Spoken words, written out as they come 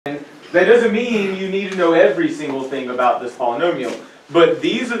That doesn't mean you need to know every single thing about this polynomial. But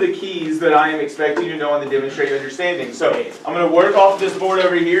these are the keys that I am expecting you to know on the demonstrated understanding. So I'm going to work off this board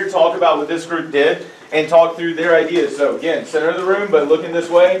over here, talk about what this group did, and talk through their ideas. So again, center of the room, but looking this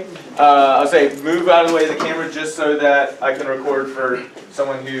way. I'll say move out of the way of the camera just so that I can record for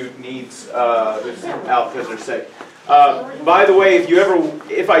someone who needs this out because they're sick. By the way,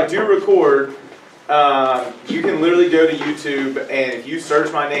 if I do record, you can literally go to YouTube, and if you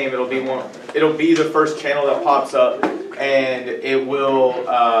search my name, it'll be the first channel that pops up, and it will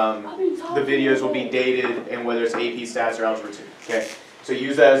the videos will be dated, and whether it's AP Stats or Algebra 2. Okay, so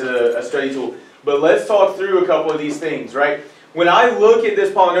use that as a study tool. But let's talk through a couple of these things, right? When I look at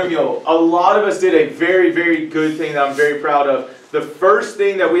this polynomial, a lot of us did a very, very good thing that I'm very proud of. The first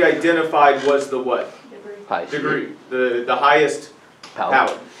thing that we identified was the what? Degree. The highest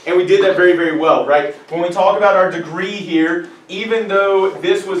power. And we did that very, very well, right? When we talk about our degree here, even though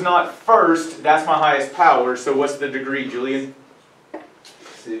this was not first, that's my highest power. So what's the degree, Julian?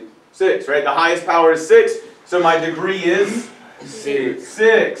 6, right? The highest power is 6, so my degree is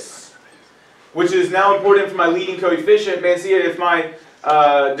 6. Which is now important for my leading coefficient. Man, see, if my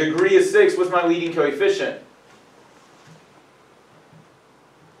degree is 6, what's my leading coefficient?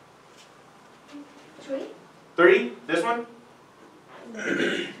 3. 3? This one?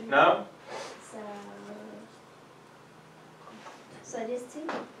 No? So just 2?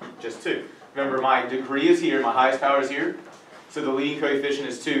 Just 2. Remember, my degree is here, my highest power is here. So the leading coefficient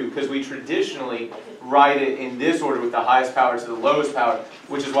is 2, because we traditionally write it in this order with the highest power to the lowest power,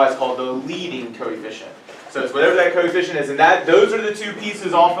 which is why it's called the leading coefficient. So it's whatever that coefficient is, and those are the 2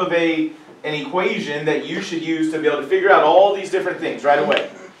 pieces off of an equation that you should use to be able to figure out all these different things right away,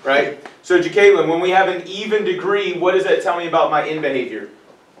 right? So Jacaitlin, when we have an even degree, what does that tell me about my end behavior?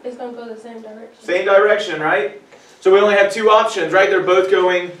 It's going to go the same direction. Same direction, right? So we only have 2 options, right? They're both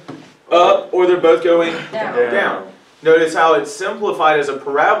going up or they're both going down. Notice how it's simplified as a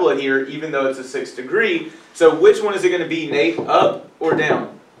parabola here, even though it's a 6th degree. So which one is it going to be, Nate? Up or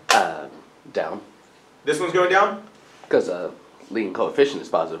down? Down. This one's going down? Because leading coefficient is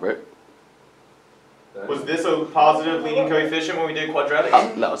positive, right? Was this a positive leading coefficient when we did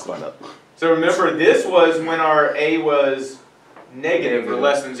quadratic? No, it's going up. So remember, this was when our a was negative or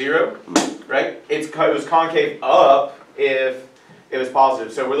less than 0, right? It was concave up if it was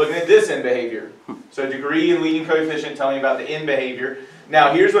positive. So we're looking at this end behavior. So degree and leading coefficient telling you about the end behavior.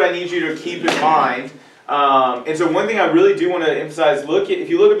 Now here's what I need you to keep in mind. And so one thing I really do want to emphasize, if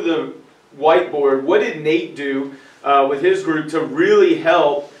you look at the whiteboard, what did Nate do with his group to really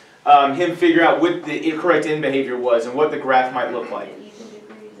help him figure out what the correct end behavior was and what the graph might look like?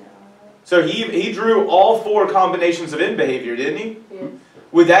 So he drew all 4 combinations of end behavior, didn't he? Yeah.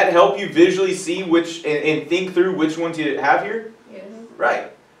 Would that help you visually see which and think through which one to have here? Yes. Right.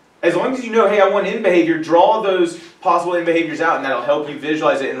 As long as you know, hey, I want end behavior, draw those possible end behaviors out, and that'll help you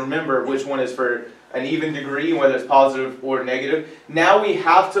visualize it and remember which one is for an even degree, whether it's positive or negative. Now we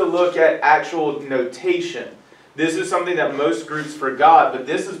have to look at actual notation. This is something that most groups forgot, but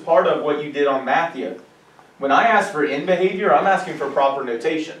this is part of what you did on Matthew. When I ask for end behavior, I'm asking for proper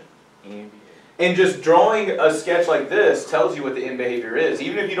notation. And just drawing a sketch like this tells you what the end behavior is.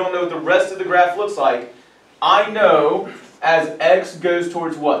 Even if you don't know what the rest of the graph looks like, I know as x goes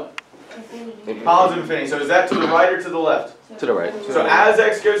towards what? Infinity. Positive infinity. So is that to the right or to the left? To the right. So as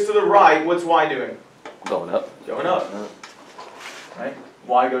x goes to the right, what's y doing? Going up. Going up. Right?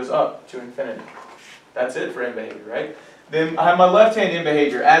 Y goes up to infinity. That's it for end behavior, right? Then I have my left-hand end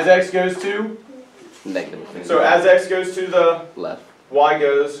behavior. As x goes to? Negative infinity. So as x goes to the left. Y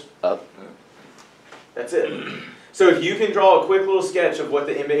goes up. That's it. So if you can draw a quick little sketch of what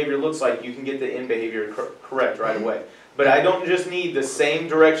the end behavior looks like, you can get the end behavior correct right away. But I don't just need the same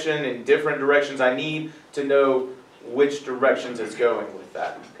direction in different directions. I need to know which directions it's going with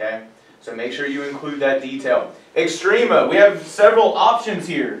that. Okay? So make sure you include that detail. Extrema. We have several options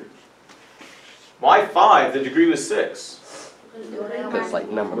here. Why 5? The degree was 6. Because like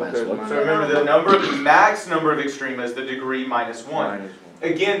number minus 1. So remember the max number of extrema is the degree minus 1.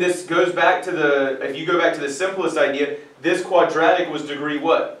 Again, this goes back to if you go back to the simplest idea, this quadratic was degree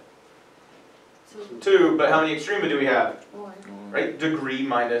what? 2, but how many extrema do we have? 1. Right? Degree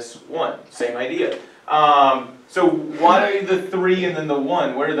minus 1. Same idea. So why the 3 and then the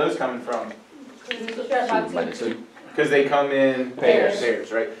 1? Where are those coming from? Minus 2. Because they come in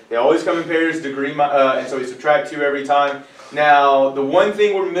pairs, right? They always come in pairs, degree, and so we subtract 2 every time. Now, the one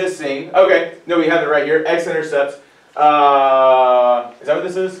thing we're missing, okay, no, we have it right here, x-intercepts. Is that what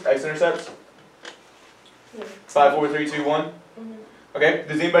this is? X-intercepts? 5, 4, 3, 2, 1? Okay,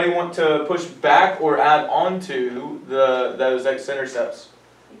 does anybody want to push back or add on to those x-intercepts?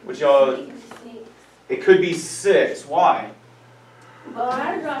 Which y'all, it could be 6. Why? But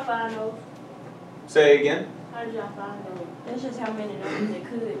how did y'all find those? Say again. How did y'all find those? That's just how many numbers it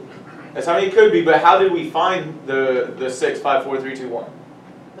could be. That's how many it could be, but how did we find the 6, 5, 4, 3, 2, 1?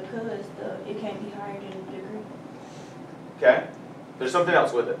 Because it can't be higher than a degree. Okay? There's something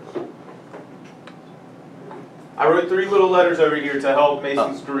else with it. I wrote 3 little letters over here to help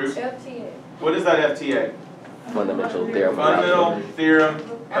Mason's group. FTA. What is that FTA? Fundamental theorem. Fundamental theorem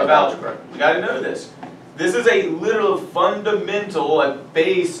of algebra. You got to know this. This is a literal fundamental, a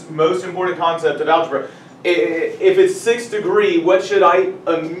base, most important concept of algebra. If it's 6th degree, what should I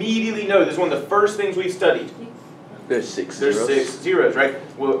immediately know? This is one of the first things we've studied. There's 6 There's zeros. 6 zeros, right?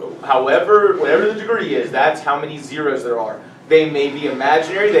 Well, however, whatever the degree is, that's how many zeros there are. They may be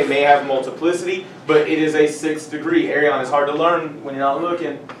imaginary, they may have multiplicity, but it is a 6th degree. Arion, it's hard to learn when you're not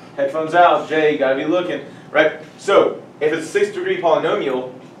looking. Headphones out, Jay, you gotta be looking, right? So, if it's a 6th degree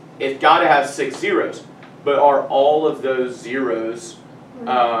polynomial, it's gotta have 6 zeros. But are all of those zeros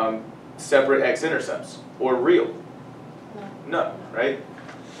separate x-intercepts or real? No, right?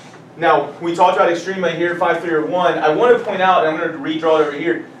 Now, we talked about extrema here, 5, 3, or 1. I want to point out, and I'm going to redraw it over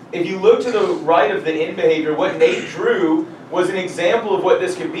here. If you look to the right of the end behavior, what Nate drew was an example of what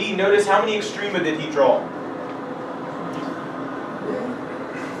this could be. Notice how many extrema did he draw?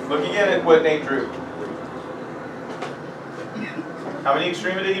 Look again at what Nate drew. How many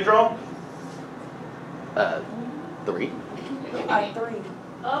extrema did he draw? 3. 3.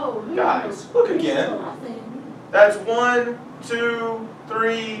 Oh, Guys, look again. That's 1, 2,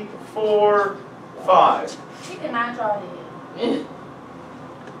 3, 4, 5. You cannot draw it.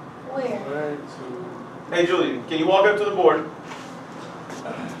 Where? Hey Julian, can you walk up to the board?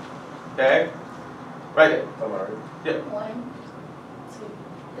 Okay. Right there. Yeah. 1,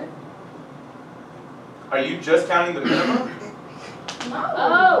 2. Are you just counting the minimum? No.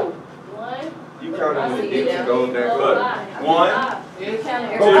 Oh! 1. You counted the digits going down. Look. 1. You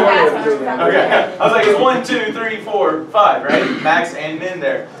counted Two. everything. Okay. I was like, it's 1, 2, 3, 4, 5, right? Max and min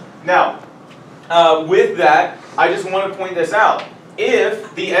there. Now, with that, I just want to point this out.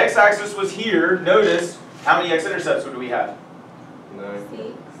 If the x-axis was here, notice how many x-intercepts would we have? 9. 6.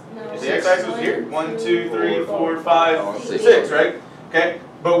 No. If the x-axis was here, 1, 2, 3, 4, 5, 6. 6, right? Okay.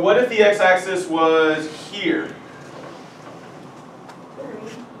 But what if the x-axis was here? 3.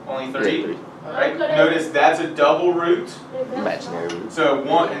 Only 3. 3. Right? Notice that's a double root. Imaginary root. So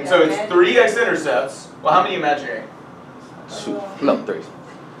one, and so it's 3 x-intercepts. Well, how many imaginary? 2. No, 3.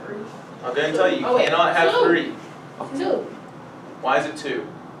 I'm going to tell you, you Oh, wait. cannot have 3. 2. Why is it 2?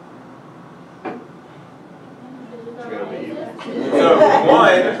 So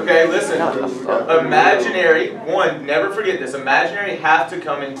 1, okay, listen. Imaginary, 1, never forget this. Imaginary have to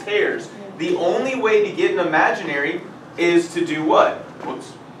come in pairs. The only way to get an imaginary is to do what?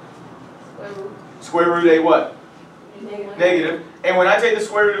 Whoops. Square root a what? Negative. And when I take the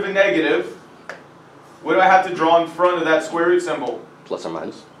square root of a negative, what do I have to draw in front of that square root symbol? Plus or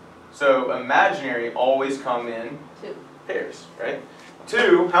minus. So imaginary always come in 2. pairs, right?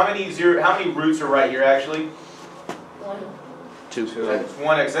 2, how many roots are right here actually? 1. 2. It's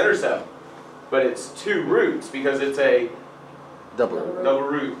 1 x-intercept. But it's 2 roots because it's a Double root. double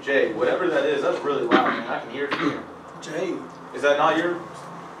root. J, whatever that is, that's really loud, man. I can hear it from here. Jay, Is that not your,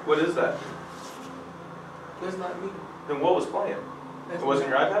 what is that? that's not me. Then what was playing? That's It wasn't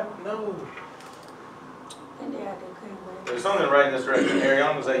your iPad? No. And they had to clean There's something right in this direction.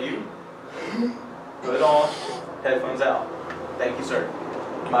 Arion, was that you? Put it on, headphones out. Thank you, sir.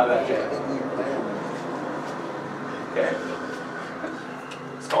 My bad, Jay. Okay.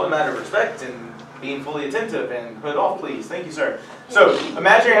 It's called a matter of respect and being fully attentive, and put it off, please. Thank you, sir. So,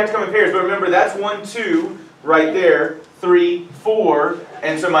 imaginary have to come in pairs, but remember that's 1, 2 right there, 3, 4,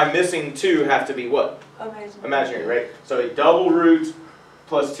 and so my missing 2 have to be what? Imaginary, right? So a double root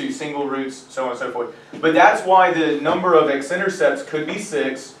plus 2 single roots, so on and so forth. But that's why the number of x-intercepts could be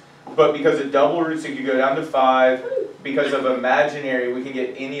 6, but because of double roots it could go down to 5. Because of imaginary, we can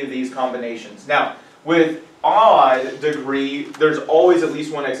get any of these combinations. Now, with odd degree, there's always at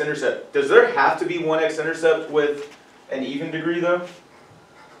least 1 x-intercept. Does there have to be 1 x-intercept with an even degree, though?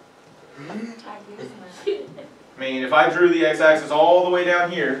 I mean, if I drew the x-axis all the way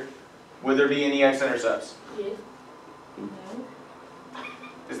down here, would there be any x-intercepts? Yes.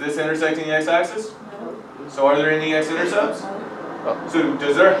 Is this intersecting the x-axis? No. So are there any x-intercepts? So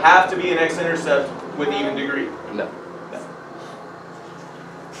does there have to be an x-intercept with even degree? No.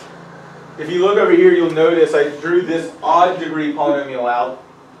 If you look over here, you'll notice I drew this odd degree polynomial out.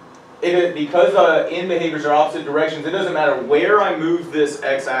 Because end behaviors are opposite directions, it doesn't matter where I move this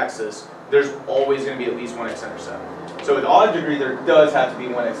x-axis, there's always going to be at least 1 x-intercept. So with odd degree, there does have to be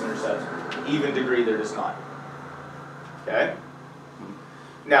one x-intercept. Even degree, there does not. Okay?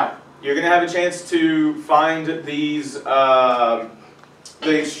 Now, you're going to have a chance to find these, the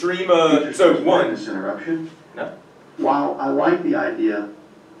extrema, so one. This interruption. No. While I like the idea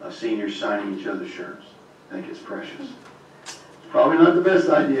of seniors signing each other's shirts, I think it's precious. It's probably not the best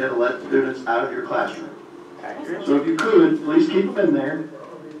idea to let students out of your classroom. Accurate. So if you could, please keep them in there.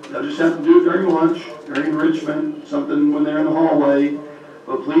 They'll just have to do it during lunch, during enrichment, something when they're in the hallway.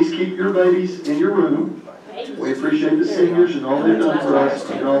 But please keep your babies in your room. We appreciate the seniors and all they've done for us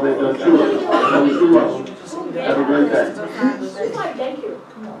and all they've done to us. Always the love. Have a great day.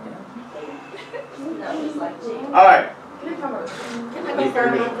 All right. Can I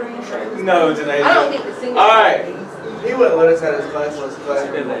confirm my friend? No, Janae. I don't think the single. All right. He wouldn't let us have his class unless the class.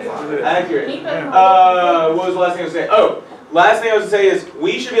 Accurate. What was the last thing I was saying? Oh, last thing I was going to say is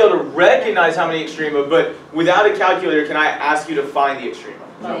we should be able to recognize how many extrema, but without a calculator, can I ask you to find the extrema?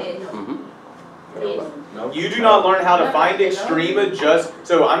 You do not learn how to find extrema just,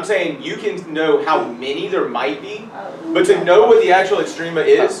 so I'm saying you can know how many there might be, but to know what the actual extrema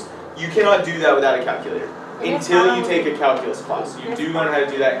is, you cannot do that without a calculator. Until you take a calculus class. You do learn how to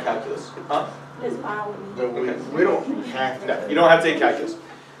do that in calculus. Huh? It's fine with me. We don't have to. No, you don't have to take calculus.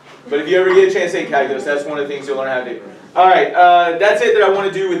 But if you ever get a chance to take calculus, that's one of the things you'll learn how to do. All right, that's it that I want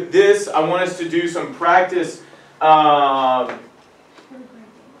to do with this. I want us to do some practice.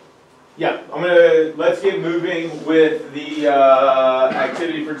 Yeah, let's get moving with the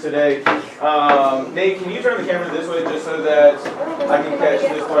activity for today. Nate, can you turn the camera this way just so that I can catch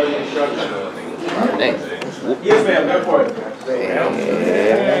this part of the instruction? Thanks. Yes, ma'am, go for it.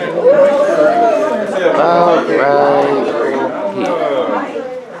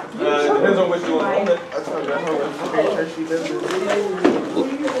 Depends on which you want.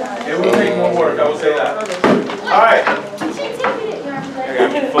 It will take more work, I will say that. All right.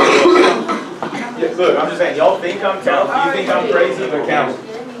 Yeah, look, I'm just saying, y'all think I'm tough, you think I'm crazy, but count.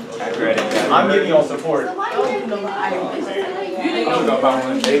 I'm giving y'all support. Alright.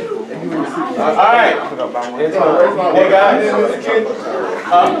 Hey guys.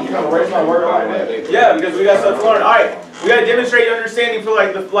 Yeah, because we got stuff to learn. Alright, we got to demonstrate understanding for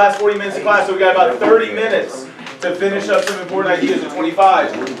like the last 40 minutes of class, so we got about 30 minutes to finish up some important ideas at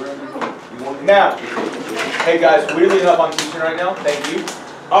 25. Now, hey guys, weirdly enough, I'm teaching right now. Thank you.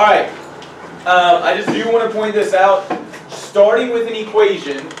 Alright, I just do want to point this out. Starting with an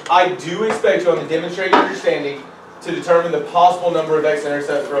equation, I do expect you on the demonstrated understanding to determine the possible number of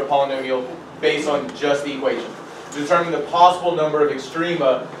x-intercepts for a polynomial based on just the equation. Determine the possible number of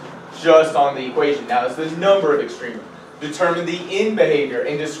extrema just on the equation. Now, that's the number of extrema. Determine the end behavior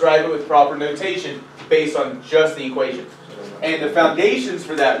and describe it with proper notation based on just the equation. And the foundations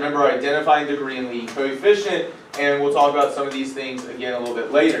for that, remember, are identifying degree and leading coefficient, and we'll talk about some of these things again a little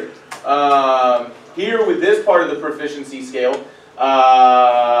bit later. Here with this part of the proficiency scale,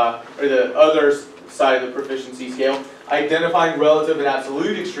 or the other side of the proficiency scale, identifying relative and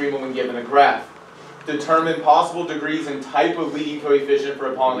absolute extrema when given a graph. Determine possible degrees and type of leading coefficient for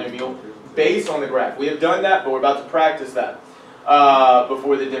a polynomial based on the graph. We have done that, but we're about to practice that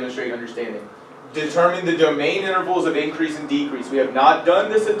before the demonstrate understanding. Determine the domain intervals of increase and decrease. We have not done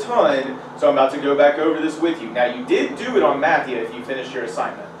this a ton, so I'm about to go back over this with you. Now, you did do it on Mathia if you finished your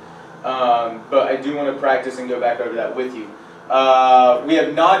assignment. But I do want to practice and go back over that with you. We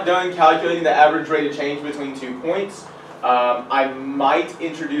have not done calculating the average rate of change between 2 points. I might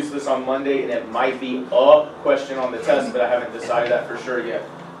introduce this on Monday, and it might be a question on the test, but I haven't decided that for sure yet.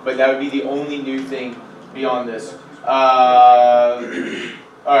 But that would be the only new thing beyond this. All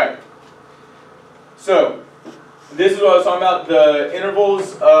right. So, this is what I was talking about, the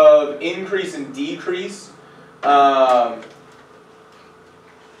intervals of increase and decrease. I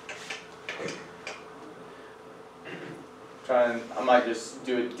might just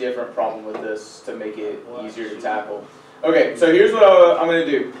do a different problem with this to make it easier to tackle. Okay, so here's what I'm going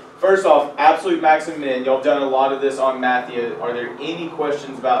to do. First off, absolute max and min. Y'all done a lot of this on Mathia. Are there any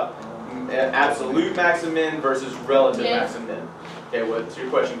questions about absolute max and min versus relative max and min? Okay, what's your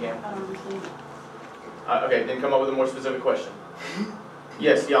question, Cam? Okay, then come up with a more specific question.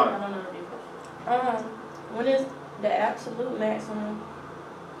 Yes, Yana. When is the absolute maximum?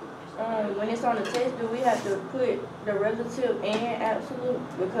 When it's on the test, do we have to put the relative and absolute?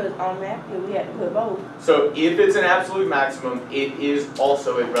 Because on Mathia we have to put both. So if it's an absolute maximum, it is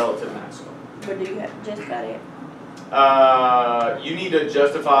also a relative maximum. But do you have to justify that? You need to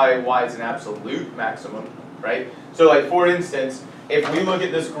justify why it's an absolute maximum, right? So like for instance, if we look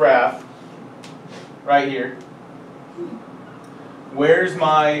at this graph right here, where's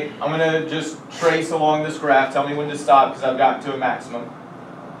my, I'm gonna just trace along this graph, tell me when to stop because I've gotten to a maximum.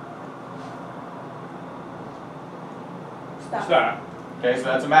 Stop. Okay, so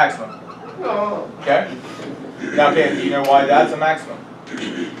that's a maximum. Okay? Now, Cam, do you know why that's a maximum?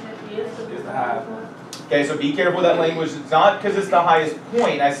 Okay, so be careful with that language. It's not because it's the highest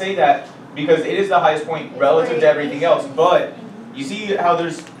point. I say that because it is the highest point relative to everything else. But you see how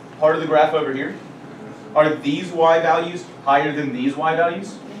there's part of the graph over here? Are these y values higher than these y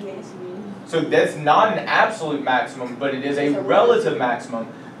values? So that's not an absolute maximum, but it is a relative maximum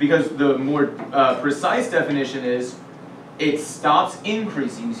because the more precise definition is it stops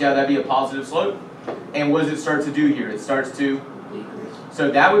increasing. You see how that'd be a positive slope? And what does it start to do here? It starts to, so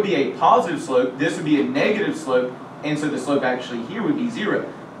that would be a positive slope, this would be a negative slope, and so the slope actually here would be 0.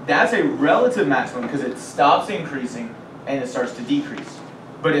 That's a relative maximum because it stops increasing and it starts to decrease.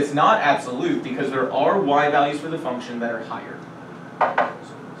 But it's not absolute because there are y values for the function that are higher.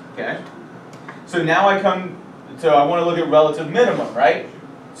 Okay? So now I want to look at relative minimum, right?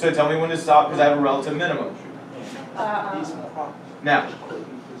 So tell me when to stop because I have a relative minimum. Now,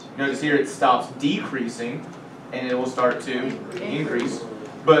 notice here it stops decreasing and it will start to increase.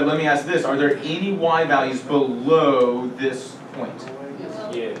 But let me ask this, are there any y values below this point?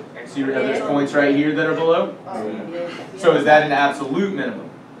 Yeah. So you have those points right here that are below? So is that an absolute minimum?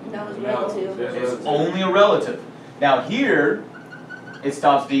 No, it's relative. It's only a relative. Now here, it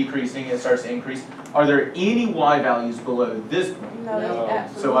stops decreasing, it starts to increase. Are there any y values below this point? No, that's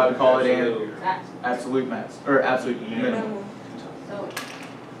absolute. So I would call it an absolute max, or absolute minimum.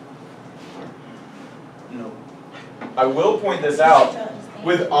 No. I will point this out.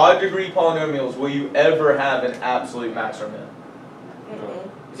 With odd degree polynomials, will you ever have an absolute max or min?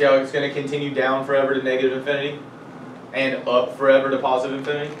 See how it's going to continue down forever to negative infinity? And up forever to positive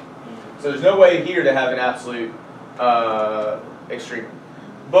infinity? So there's no way here to have an absolute extreme.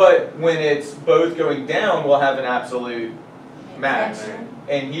 But when it's both going down, we'll have an absolute max.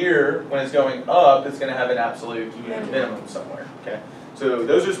 And here, when it's going up, it's going to have an absolute minimum somewhere. Okay. So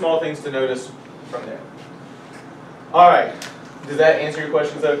those are small things to notice from there. All right. Does that answer your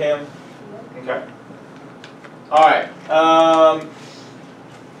questions though, Cam? Okay. All right.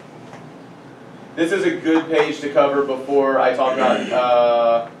 This is a good page to cover before I talk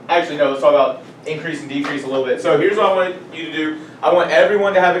about, actually no, let's talk about increase and decrease a little bit. So here's what I want you to do. I want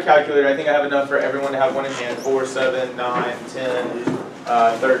everyone to have a calculator. I think I have enough for everyone to have one in hand. 4, 7, 9, 10,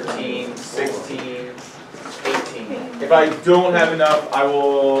 13, 16, 18. If I don't have enough,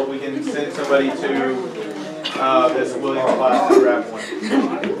 we can send somebody to this Williams class to grab one.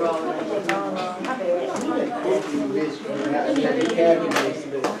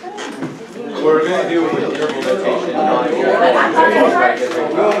 We're going to do it with interval notation, not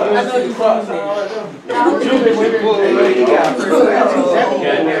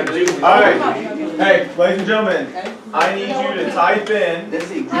Alright, hey, ladies and gentlemen, I need you to type in. That's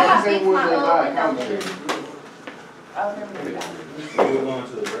the exact same word they buy.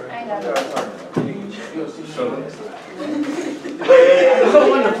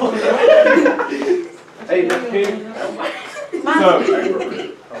 Hey, so,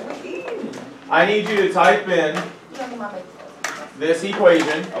 I need you to type in this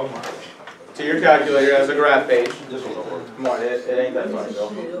equation to your calculator as a graph page. Come on, it ain't that funny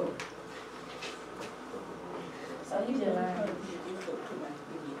though.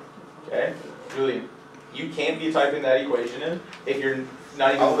 Okay, Julian, you can't be typing that equation in if you're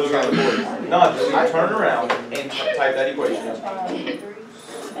not even looking at the board. No, Julian, turn around and type that equation in.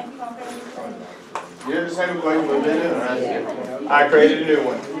 You ever seen anybody with a minute or anything? I created a new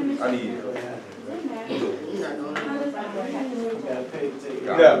one. I need it.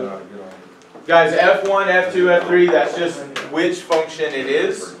 No. Guys, F1, F2, F3, that's just which function it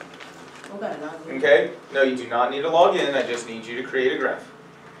is. Okay? No, you do not need to log in. I just need you to create a graph.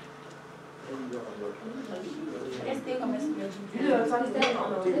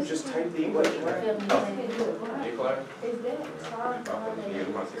 Dude, just type the equation.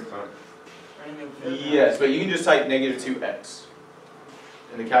 Yes, but you can just type negative 2x.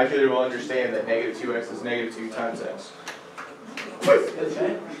 And the calculator will understand that negative 2x is negative 2 times x.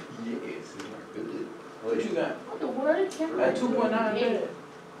 What you got? What the world? 2.9.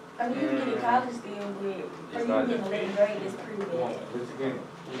 I mean, you can get a college still, but or you can get a late grade, it's pretty bad.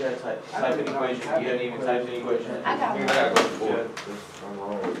 You gotta type an equation. You haven't even typed an equation. I got one.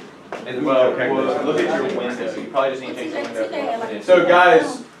 Well, look at your window. You probably just need to change the window. So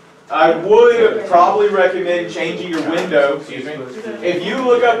guys, I would probably recommend changing your window. Excuse me. If you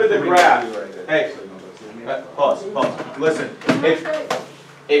look up at the graph, hey, pause. Listen.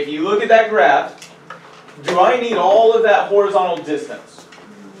 If you look at that graph, do I need all of that horizontal distance?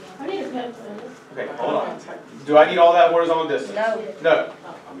 I need a pencil. Okay, hold on. Do I need all that horizontal distance? No. No.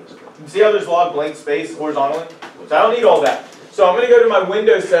 See how there's a lot of blank space horizontally? So I don't need all that. So I'm going to go to my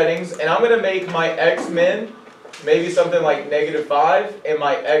window settings, and I'm going to make my x min maybe something like -5, and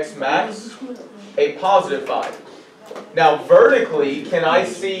my x max a +5. Now vertically, can I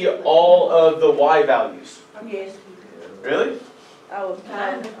see all of the y values? Yes. Really? I'm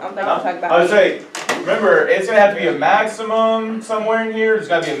talking about. I would say, remember, it's going to have to be a maximum somewhere in here. There's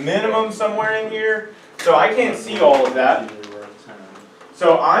got to be a minimum somewhere in here. So I can't see all of that.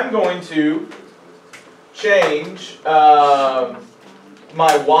 So I'm going to change my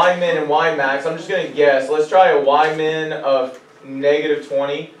y min and y max. I'm just going to guess. Let's try a y min of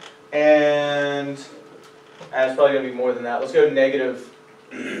 -20, and that's probably going to be more than that. Let's go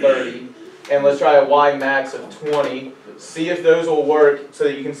 -30, and let's try a y max of 20. See if those will work so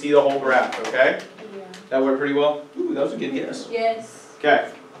that you can see the whole graph, okay? That worked pretty well? Ooh, that was a good guess. Yes. Okay.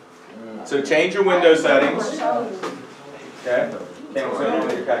 So change your window settings. Okay. Okay, what's going on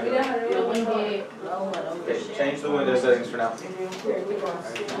with your calculator? Okay, change the window settings for now.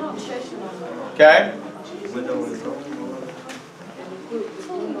 Okay?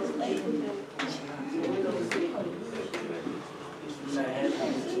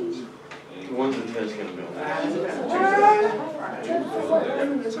 When's the test gonna go?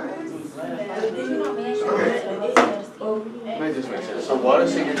 That just makes sense. So why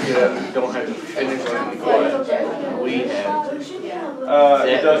does senior get don't have to finish on the class? We have to.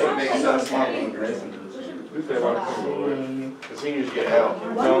 It doesn't make sense. The seniors get out.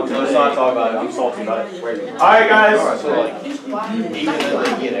 No, let's not talk about it. I'm salty about it. Alright, guys. So like, even though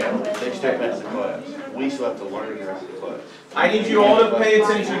they get out, they still pass the class. We still have to learn the rest of the class. I need you all to pay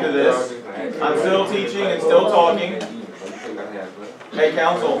attention to this. I'm still teaching and still talking. Hey,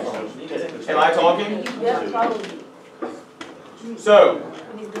 council. Am I talking? So,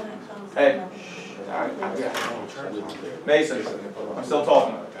 hey, Mason, I'm still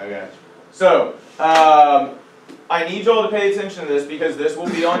talking. I got you. So, I need you all to pay attention to this because this will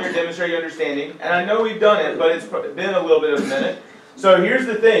be on your demonstrated understanding. And I know we've done it, but it's been a little bit of a minute. So here's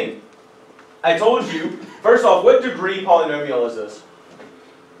the thing. I told you, first off, what degree polynomial is this?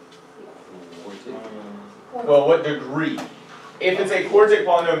 Well, what degree? If it's a quartic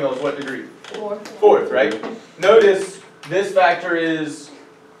polynomial, it's what degree? Fourth, right? Notice this factor is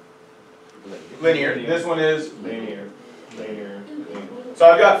linear. This one is Linear. So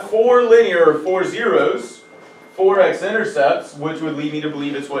I've got 4 linear, or 4 zeros, 4 x-intercepts, which would lead me to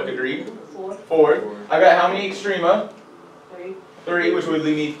believe it's what degree? 4. I've got how many extrema? 3, which would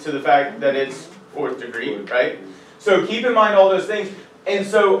lead me to the fact that it's 4th degree, right? So keep in mind all those things. And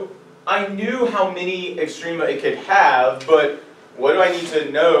so I knew how many extrema it could have, but what do I need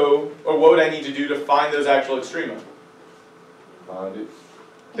to know, or what would I need to do to find those actual extrema? Find it.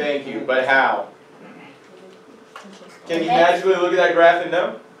 Thank you, but how? Can you magically look at that graph and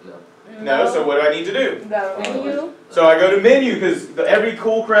know? No, so what do I need to do? Menu. So I go to menu, because every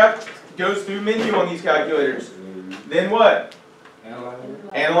cool crap goes through menu on these calculators. Then what?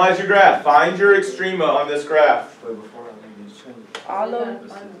 Analyze your graph. Find your extrema on this graph. All of them.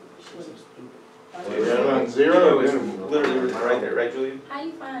 Zero. Literally right there, right, Julia? How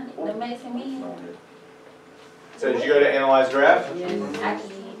you find it? The max and min? So did you go to analyze graph?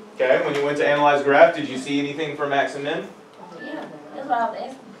 Actually, Okay, when you went to analyze graph, did you see anything for max and min? yeah, that's what I was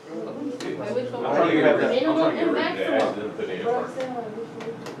asking. How do you have that? Minimum and maximum.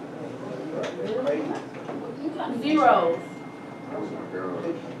 Zeros.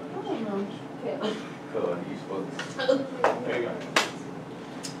 There you go.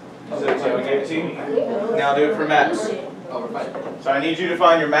 So we gave it to you. Now do it for max. So I need you to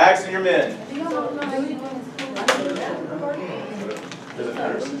find your max and your min. Does it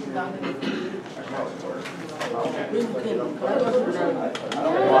matter?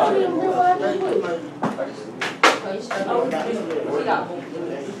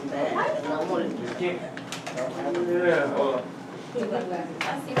 Yeah, hold on. I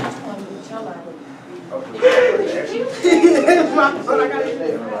see which one you tell her.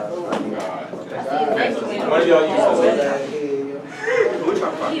 One of y'all use this.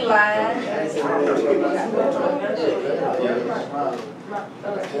 He lied.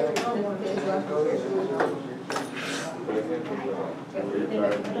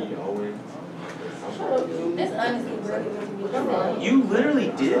 That's honestly really. You literally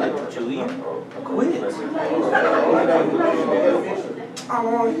did, Julia. Quit.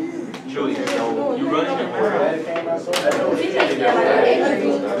 Julia, you running it.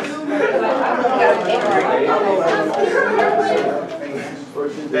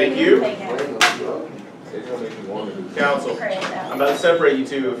 Thank you. Council, Crash I'm out. about to separate you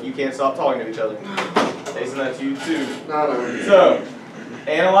two if you can't stop talking to each other. Jason, that's you too. No. So,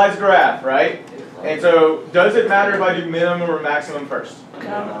 analyze graph, right? And so, does it matter if I do minimum or maximum first?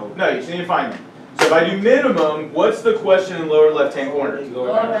 No. No, you just need to find them. So if I do minimum, what's the question in lower left-hand corner?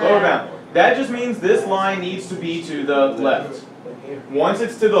 Lower bound. That just means this line needs to be to the left. Once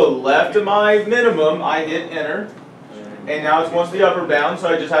it's to the left of my minimum, I hit enter. And now it's once the upper bound, so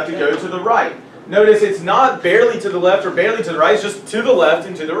I just have to go to the right. Notice it's not barely to the left or barely to the right, it's just to the left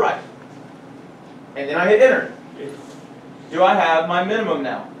and to the right. And then I hit enter. Do I have my minimum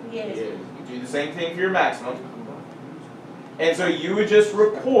now? Yes. You do the same thing for your maximum. And so you would just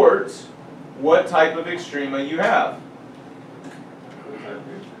report what type of extrema you have.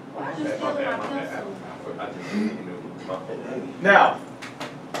 Why are you stealing my pencil? Now,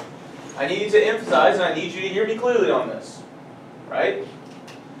 I need to emphasize and I need you to hear me clearly on this. Right?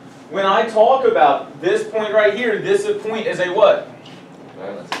 When I talk about this point right here, this point is a what?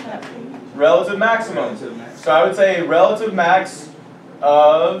 Relative maximum. So I would say a relative max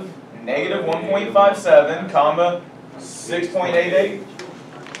of negative 1.57, comma 6.88.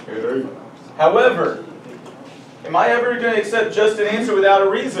 However, am I ever going to accept just an answer without a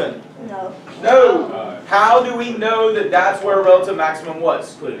reason? No. No. How do we know that that's where a relative maximum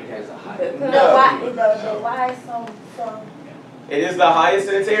was? The why is so. It is the highest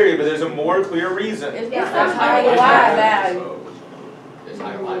in its area, but there's a more clear reason. It's It's not not high high Y value. It's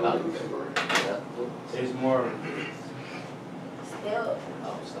higher Y value. It's more. Still.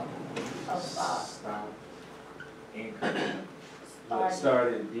 Oh, stop. Oh, stop. Stop. Increase. Start.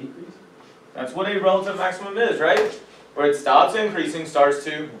 Started decrease. That's what a relative maximum is, right? Where it stops increasing, starts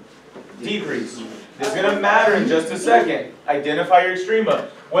to decrease. This is going to matter in just a second. Identify your extrema.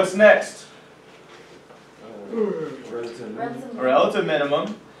 What's next? Relative. Relative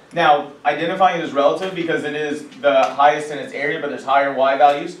minimum. Now, identifying it as relative because it is the highest in its area, but there's higher Y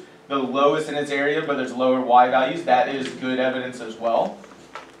values. The lowest in its area, but there's lower Y values. That is good evidence as well.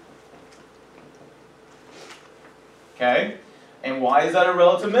 Okay? And why is that a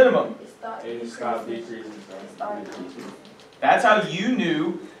relative minimum? It stopped decreasing. That's how you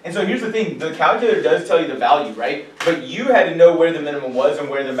knew. And so here's the thing. The calculator does tell you the value, right? But you had to know where the minimum was and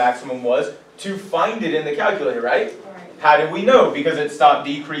where the maximum was to find it in the calculator, right? Right. How did we know? Because it stopped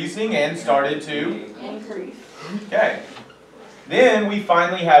decreasing and started to. Increase. Okay. Then we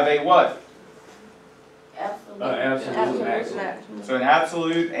finally have a what? Absolutely. Absolute maximum. maximum. So an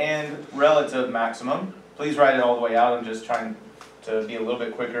absolute and relative maximum. Please write it all the way out. I'm just trying to be a little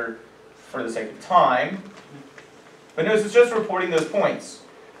bit quicker for the sake of time. But notice it's just reporting those points.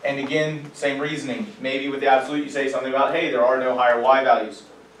 And again, same reasoning. Maybe with the absolute you say something about, hey, there are no higher Y values.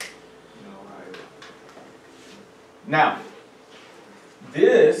 Now,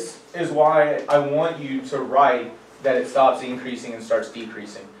 this is why I want you to write that it stops increasing and starts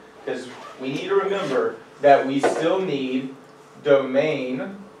decreasing. Because we need to remember that we still need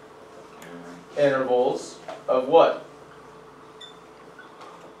domain intervals of what?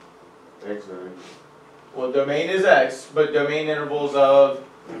 X value. Well, domain is x, but domain intervals of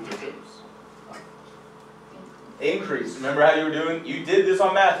increase. Remember how you were doing? You did this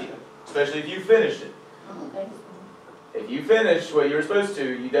on Matthew, especially if you finished it. If you finished what you were supposed to,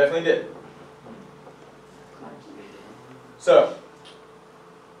 you definitely did. So,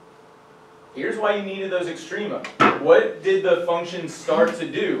 here's why you needed those extrema. What did the function start to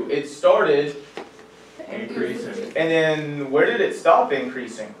do? It started Increasing. and then where did it stop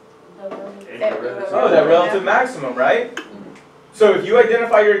increasing? Relative. Oh, that relative maximum, right? So if you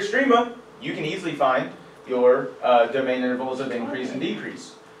identify your extrema, you can easily find your domain intervals of increase and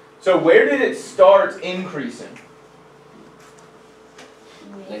decrease. So where did it start increasing?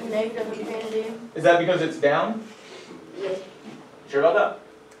 Negative infinity. Is that because it's down? Yes. Sure about that?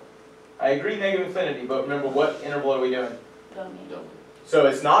 I agree negative infinity, but remember what interval are we doing? So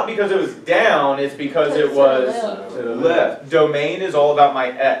it's not because it was down, it's because it was To the left. Domain is all about my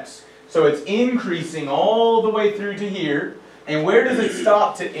x. So it's increasing all the way through to here. And where does it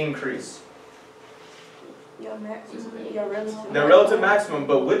stop to increase? Your maximum, your relative. The relative maximum,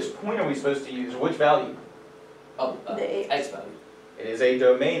 but which point are we supposed to use? Which value? Oh, The X value. It is a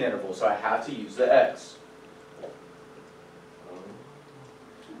domain interval, so I have to use the x.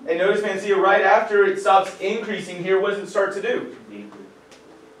 And notice, man, see, right after it stops increasing here, what does it start to do? Decrease.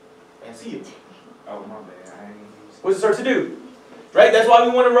 And see, Oh, my bad. I ain't what does it start to do? Right? That's why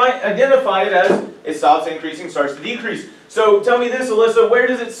we want to identify it as it stops increasing, starts to decrease. So tell me this, Alyssa, where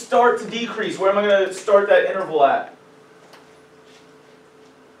does it start to decrease? Where am I going to start that interval at?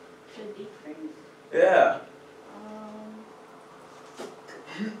 To decrease? Yeah.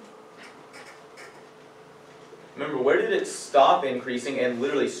 did it stop increasing and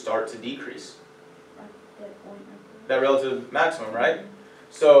literally start to decrease? That point. That relative maximum, right?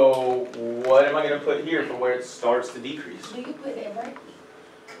 So what am I going to put here for where it starts to decrease? Do you put that right?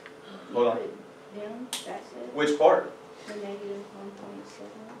 Hold on. Down, backside, Which part? the -1.7,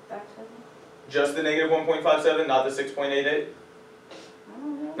 backside. Just the negative 1.57, not the 6.88? I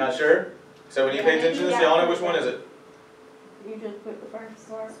don't know. Not sure? So when you pay attention to this, y'all know which one is it? You just put the first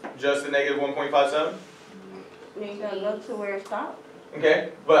part, Just the negative 1.57? then you gotta go to where it stopped.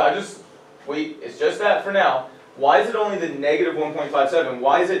 Okay, but it's just that for now. Why is it only the negative 1.57?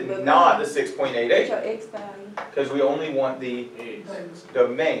 Why is it not the It's 6.88? your X value. Because we only want the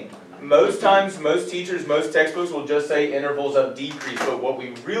domain. Most times, most teachers, most textbooks will just say intervals of decrease, but what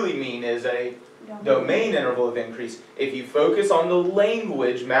we really mean is a domain interval of increase. If you focus on the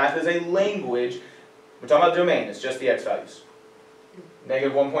language, math is a language, we're talking about domain, it's just the x values.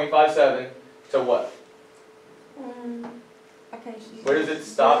 Negative 1.57 to what? I can't see. Where does it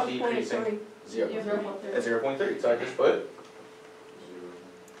stop decreasing? 0.3. At 0.3, so I just put,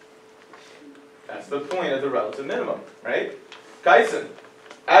 that's the point of the relative minimum, right? Kyson,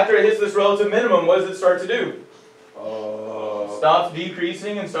 after it hits this relative minimum, what does it start to do? Stops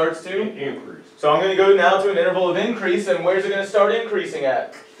decreasing and starts to? Increase. So I'm going to go now to an interval of increase, and where's it going to start increasing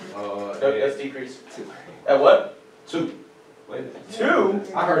at? Nope, that's decrease. At what? 2. 2?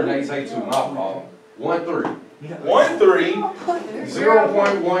 I heard Nate say 2. My fault. 1, 3. 1, 3.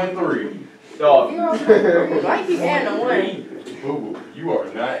 0.13. Dog. Why you keep adding a 1? Boo, you are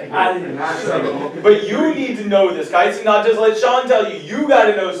not. I did not say that. But you need to know this, Kyson, not just let Sean tell you. You got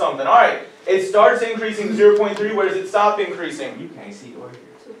to know something. All right. It starts increasing 0.3. Where does it stop increasing? You can't see or hear.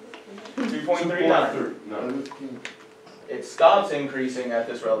 2.39. No. It stops increasing at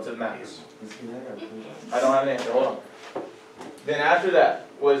this relative max. I don't have an answer. Hold on. Then after that,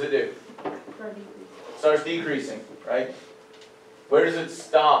 what does it do? Starts decreasing, right? Where does it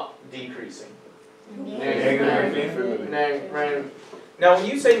stop decreasing? Negative infinity. Now, when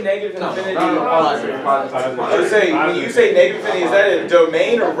you say negative infinity, No. let's say when you say negative infinity, is that a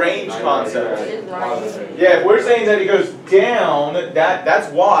domain or range concept? It's right. Yeah, if we're saying that it goes down,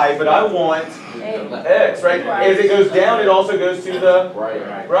 that's y, but I want x, right? As it goes down, it also goes to the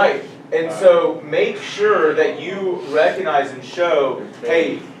Right. right. And so make sure that you recognize and show,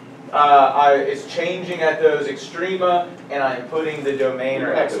 hey, it's changing at those extrema, and I'm putting the domain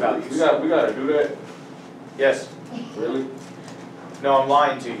or x values. We gotta do that? Yes. Really? No, I'm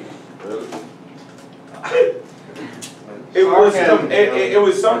lying to you. Really? It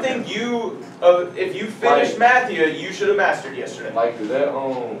was something you, if you finished math, you should have mastered yesterday. Like, is that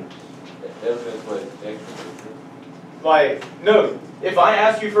evidence for extra? Like, no, if I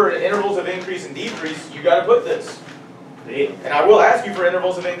ask you for intervals of increase and decrease, you gotta put this. And I will ask you for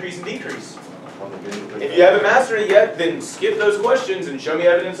intervals of increase and decrease. If you haven't mastered it yet, then skip those questions and show me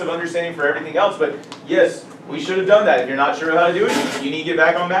evidence of understanding for everything else. But yes, we should have done that. If you're not sure how to do it, you need to get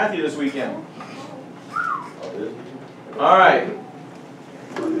back on Matthew this weekend. All right.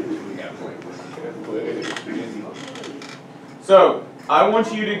 So, I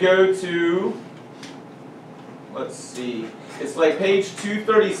want you to go to, let's see, it's like page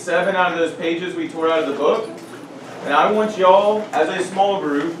 237 out of those pages we tore out of the book. And I want y'all, as a small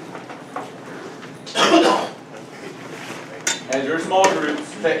group, as your small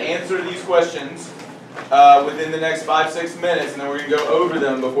groups, to answer these questions within the next 5-6 minutes, and then we're going to go over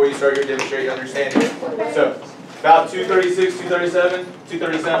them before you start your demonstrate your understanding. So, about 236, 237,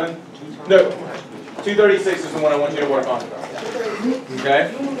 237. No, 236 is the one I want you to work on.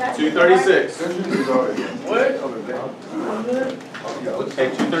 Okay? 236. What? Okay,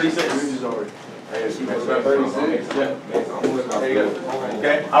 236. Hey, Yeah. There you go.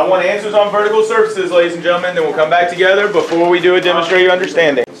 Okay, I want answers on vertical surfaces, ladies and gentlemen, then we'll come back together before we do a demonstrate your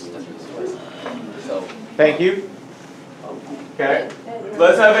understanding. Thank you. Okay,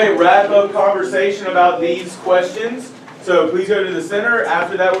 let's have a wrap-up conversation about these questions. So please go to the center.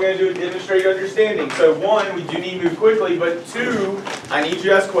 After that, we're going to do a demonstrate your understanding. So 1, we do need to move quickly, but 2, I need you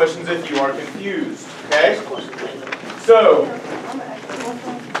to ask questions if you are confused. Okay? So,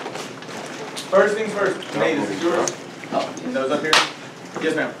 first things first. Nate, is this yours? Oh, those up here?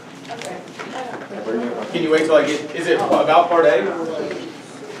 Yes, ma'am. Can you wait till I get, is it about part A?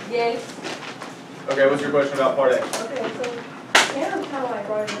 Yes. Okay, what's your question about part A? Okay, so Cam kind of like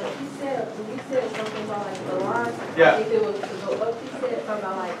brought it up. He said, when you said something about like the line, Yeah. if it was to go up, he said something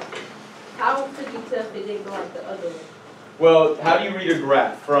about like, how could you tell if it didn't go like the other way? Well, how do you read a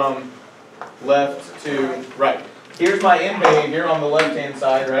graph from left to right? Here's my end behavior on the left-hand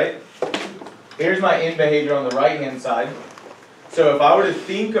side, right? Here's my end behavior on the right-hand side. So if I were to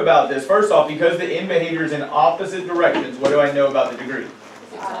think about this, first off, because the end behavior is in opposite directions, what do I know about the degree?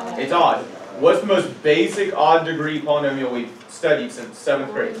 It's odd. What's the most basic odd degree polynomial we've studied since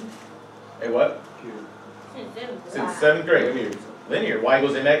 7th grade? Hey, what? Since 7th grade. Linear. Y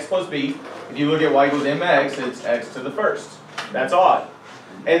equals mx plus b. If you look at y equals mx, it's x to the first. That's odd.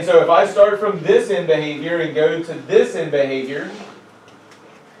 And so if I start from this end behavior and go to this end behavior,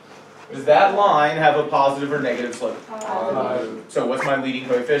 does that line have a positive or negative slope? So what's my leading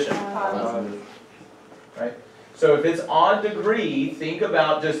coefficient? Right? So if it's odd degree, think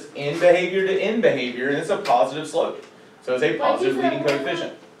about just end behavior to end behavior, and it's a positive slope. So it's a positive leading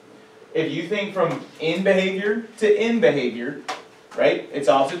coefficient. If you think from end behavior to end behavior, right, it's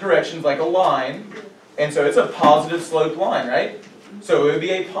opposite directions like a line, and so it's a positive slope line, right? So it would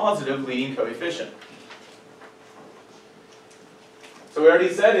be a positive leading coefficient. So we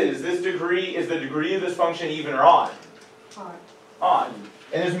already said it, is the degree of this function even or odd? Odd.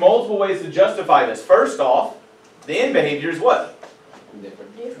 And there's multiple ways to justify this. First off, the end behavior is what?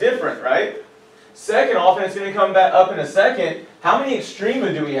 Different, right? Second off, and it's going to come back up in a second, how many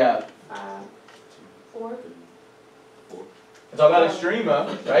extrema do we have? 4. It's all about extrema,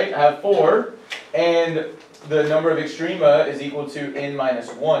 right? I have 4, and the number of extrema is equal to n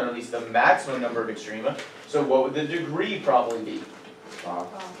minus 1, or at least the maximum number of extrema. So what would the degree probably be?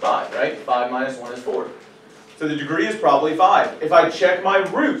 5, right? 5 minus 1 is 4. So the degree is probably 5. If I check my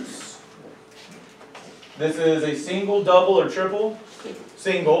roots, this is a single, double, or triple?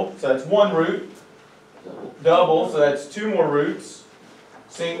 Single, so that's 1 root. Double, so that's 2 more roots.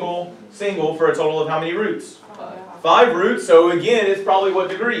 Single, single, for a total of how many roots? 5 roots, so again, it's probably what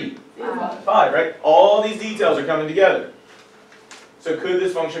degree? 5, right? All these details are coming together. So could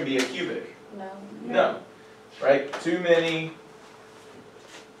this function be a cubic? No. Right? Too many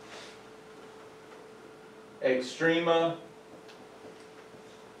extrema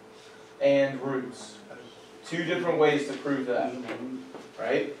and roots. 2 different ways to prove that.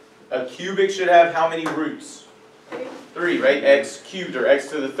 Right? A cubic should have how many roots? 3, right? X cubed, or x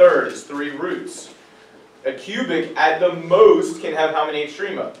to the third, is 3 roots. A cubic, at the most, can have how many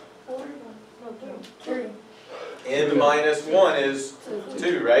extrema? 3. N minus 1 is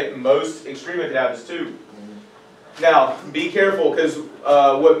 2, right? Most extrema could have is 2. Now, be careful, because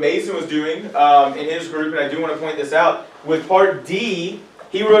what Mason was doing in his group, and I do want to point this out, with part D,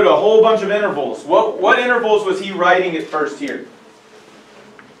 he wrote a whole bunch of intervals. What intervals was he writing at first here?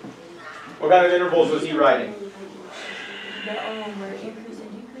 What kind of intervals was he writing?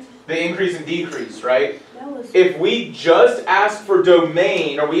 The increase and decrease, right? If we just ask for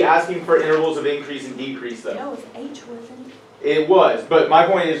domain, are we asking for intervals of increase and decrease, though? That was H, wasn't It was, but my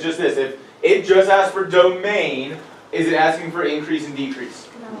point is just this. If it just asks for domain, is it asking for increase and decrease?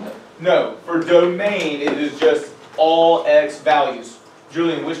 No. For domain, it is just all x values.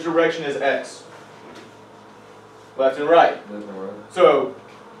 Julian, which direction is x? Left and right. So,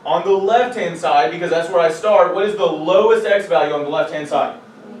 on the left-hand side, because that's where I start, what is the lowest x value on the left-hand side?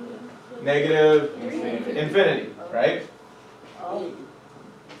 Negative infinity, right?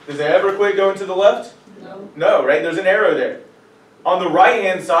 Does it ever quit going to the left? No, right? There's an arrow there. On the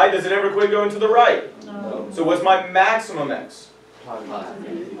right-hand side, does it ever quit going to the right? No. So what's my maximum x?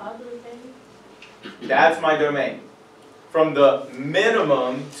 That's my domain. From the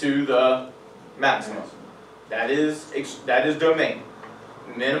minimum to the maximum. That is domain.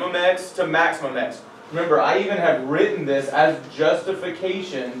 Minimum x to maximum x. Remember, I even have written this as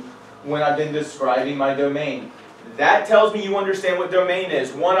justification when I've been describing my domain. That tells me you understand what domain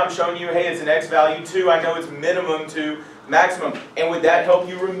is. 1, I'm showing you, hey, it's an x value. 2, I know it's minimum to maximum. And would that help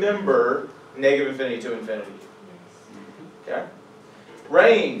you remember negative infinity to infinity? Okay?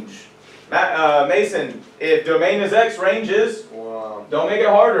 Range. Mason, if domain is x, range is? Don't make it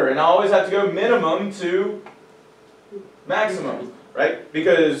harder. And I always have to go minimum to maximum, right?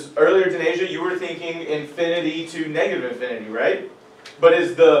 Because earlier, Denasia, you were thinking infinity to negative infinity, right? But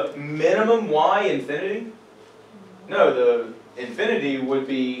is the minimum y infinity? No, the infinity would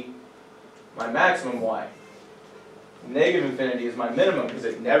be my maximum y. Negative infinity is my minimum because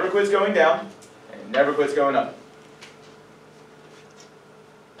it never quits going down and it never quits going up.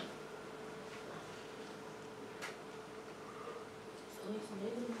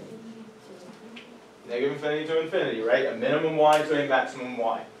 Negative infinity to infinity, right? A minimum y to a maximum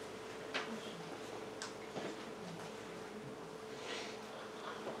y.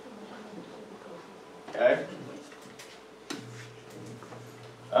 Okay?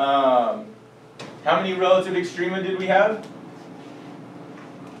 How many relative extrema did we have?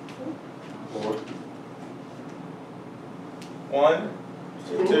 4. 1,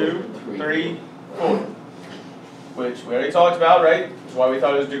 2, 3, 4. which we already talked about, right? That's why we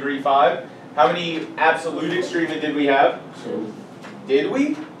thought it was degree 5. How many absolute extrema did we have? 2. Did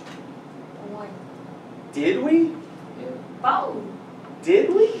we? 1. Did we? 4.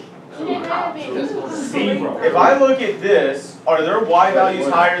 Did we? You didn't have it. 0. If I look at this, are there y values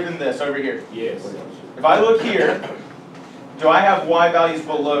higher than this over here? Yes. If I look here, do I have y values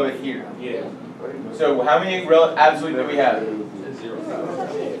below it here? Yeah. So how many absolute do we have?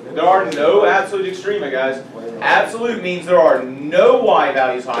 There are no absolute extrema, guys. Absolute means there are no y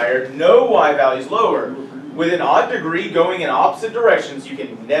values higher, no y values lower. With an odd degree going in opposite directions, you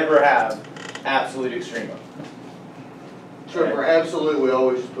can never have absolute extrema. So for absolute, we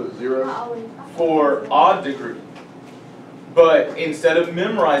always just put 0. For odd degree. But instead of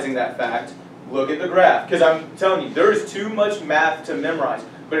memorizing that fact, look at the graph. Because I'm telling you, there is too much math to memorize.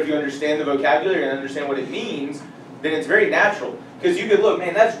 But if you understand the vocabulary and understand what it means, then it's very natural. Because you could look,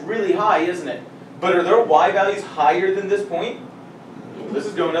 man, that's really high, isn't it? But are there y values higher than this point? Well, this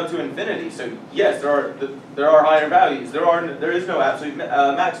is going up to infinity. So yes, there are higher values. There is no absolute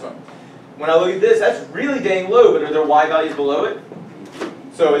maximum. When I look at this, that's really dang low, but are there y values below it?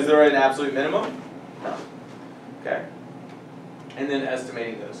 So is there an absolute minimum? No. Okay. And then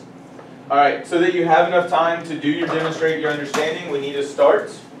estimating those. All right, so that you have enough time to demonstrate your understanding, we need to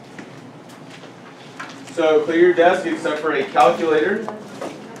start. So clear your desk except for a calculator.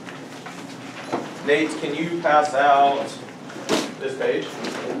 Nate, can you pass out this page?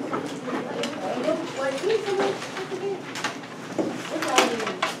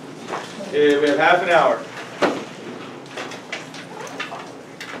 Yeah, we have half an hour.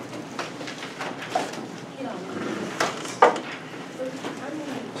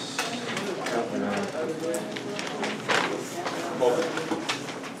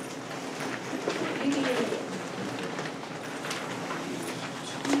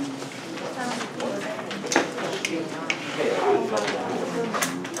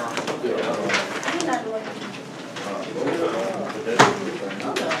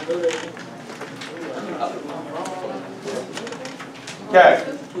 Okay.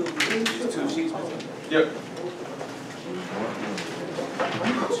 Yep.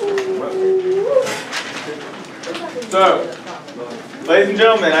 So, ladies and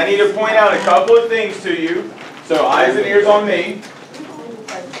gentlemen, I need to point out a couple of things to you. So, eyes and ears on me.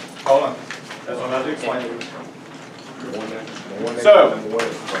 Hold on. That's what I'm about to explain. So,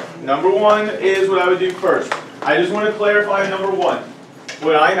 number 1 is what I would do first. I just want to clarify number 1.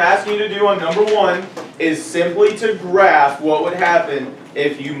 What I'm asking you to do on number 1 is simply to graph what would happen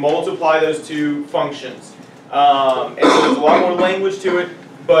if you multiply those two functions. And so there's a lot more language to it,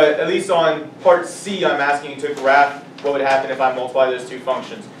 but at least on part C, I'm asking you to graph what would happen if I multiply those two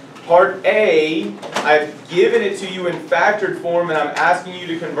functions. Part A, I've given it to you in factored form, and I'm asking you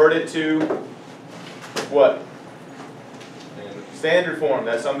to convert it to what? Standard form.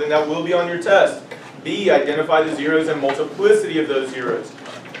 That's something that will be on your test. B, identify the zeros and multiplicity of those zeros.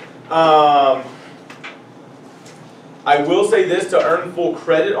 I will say this, to earn full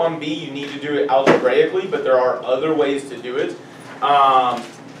credit on B, you need to do it algebraically, but there are other ways to do it.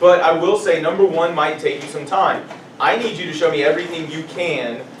 But I will say number 1 might take you some time. I need you to show me everything you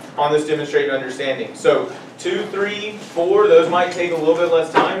can on this demonstrated understanding. So 2, 3, 4, those might take a little bit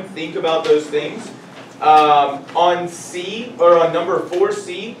less time. Think about those things. On C, or on number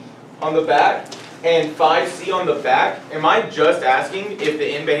 4C on the back, and 5C on the back, am I just asking if the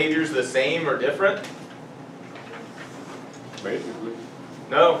end behavior is the same or different? Basically.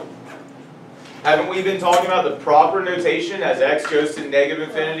 No. Haven't we been talking about the proper notation as x goes to negative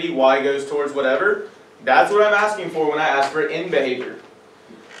infinity, y goes towards whatever? That's what I'm asking for when I ask for end behavior.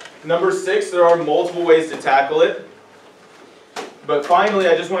 Number 6, there are multiple ways to tackle it. But finally,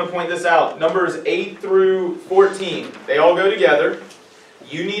 I just want to point this out. Numbers 8 through 14, they all go together.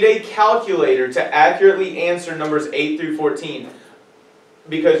 You need a calculator to accurately answer numbers 8 through 14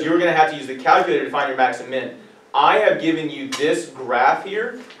 because you're going to have to use the calculator to find your max and min. I have given you this graph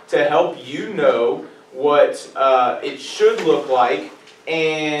here to help you know what it should look like,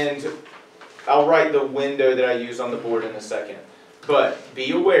 and I'll write the window that I use on the board in a second. But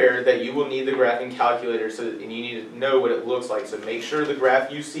be aware that you will need the graphing calculator, and you need to know what it looks like. So make sure the graph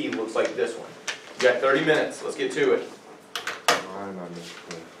you see looks like this one. You got 30 minutes. Let's get to it.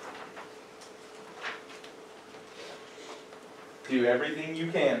 Do everything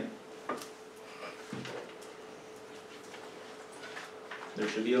you can. There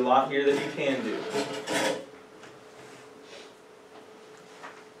should be a lot here that you can do. If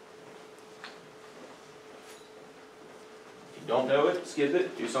you don't know it, skip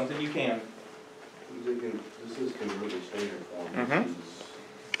it, do something you can. This is completely standard form. Mhm. This is